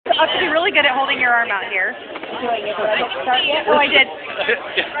have to be really good at holding your arm out here. Oh, I did.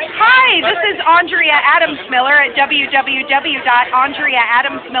 Hi, this is Andrea Adams-Miller at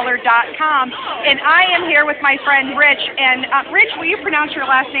www.andreaadamsmiller.com, and I am here with my friend Rich. And Rich, will you pronounce your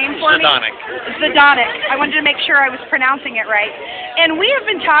last name for me? Zydonik. Zydonik. I wanted to make sure I was pronouncing it right. And we have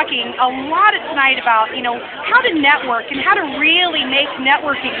been talking a lot tonight about, how to network and how to really make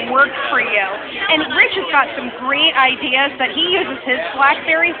networking work for you. And Rich has got some great ideas that he uses his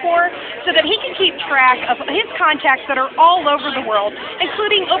BlackBerry for, so that he can keep track of his contacts that are all over the world,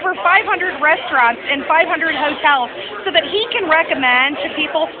 including over 500 restaurants and 500 hotels, so that he can recommend to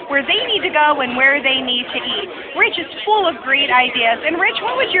people where they need to go and where they need to eat. Rich is full of great ideas. And Rich,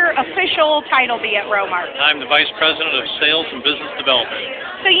 what would your official title be at Romark? I'm the Vice President of Sales and Business Development.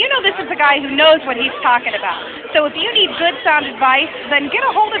 So this is a guy who knows what he's talking about. So if you need good sound advice, then get a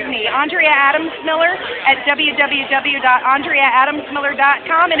hold of me, Andrea Adams-Miller, at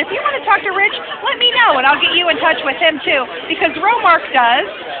www.andreaadamsmiller.com. And if you want to talk to Rich, let me know, and I'll get you in touch with him too. Because Romark does.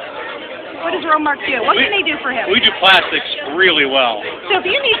 What does Romark do? What can they do for him? We do plastics really well. So if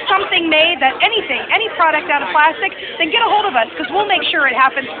you need something made, any product out of plastic, then get a hold of us, because we'll make sure it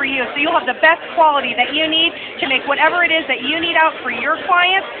happens for you. So you'll have the best quality that you need to make whatever it is that you need out for your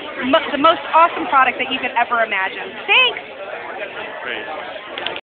clients, the most awesome product that you could ever imagine. Thanks. Great.